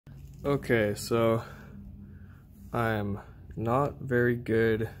Okay, so I'm not very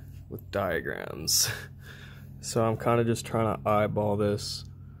good with diagrams. So I'm kind of just trying to eyeball this.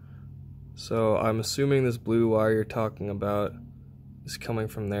 So I'm assuming this blue wire you're talking about is coming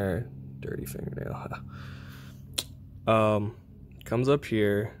from there. Dirty fingernail. Comes up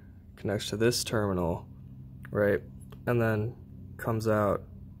here, connects to this terminal, right? And then comes out.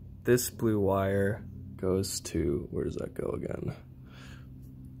 This blue wire goes to, where does that go again?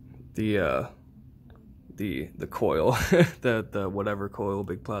 The coil, the whatever coil,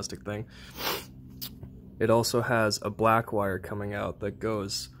 big plastic thing. It also has a black wire coming out that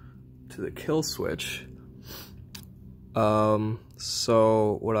goes to the kill switch.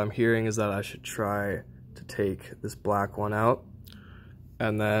 So what I'm hearing is that I should try to take this black one out,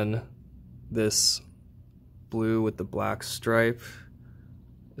 and then this blue with the black stripe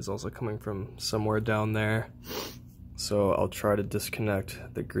is also coming from somewhere down there. So I'll try to disconnect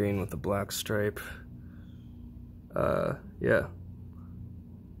the green with the black stripe. Yeah.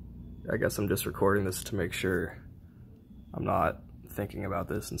 I guess I'm just recording this to make sure I'm not thinking about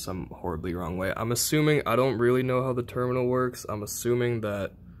this in some horribly wrong way. I'm assuming, I don't really know how the terminal works. I'm assuming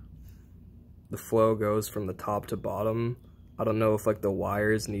that the flow goes from the top to bottom. I don't know if like the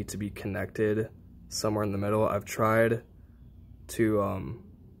wires need to be connected somewhere in the middle. I've tried to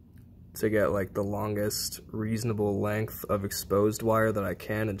get like the longest reasonable length of exposed wire that I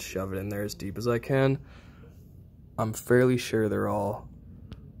can and shove it in there as deep as I can. I'm fairly sure they're all,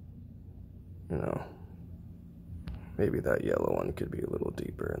 you know, maybe that yellow one could be a little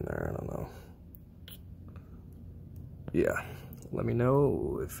deeper in there, I don't know. Yeah, let me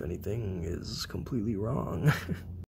know if anything is completely wrong.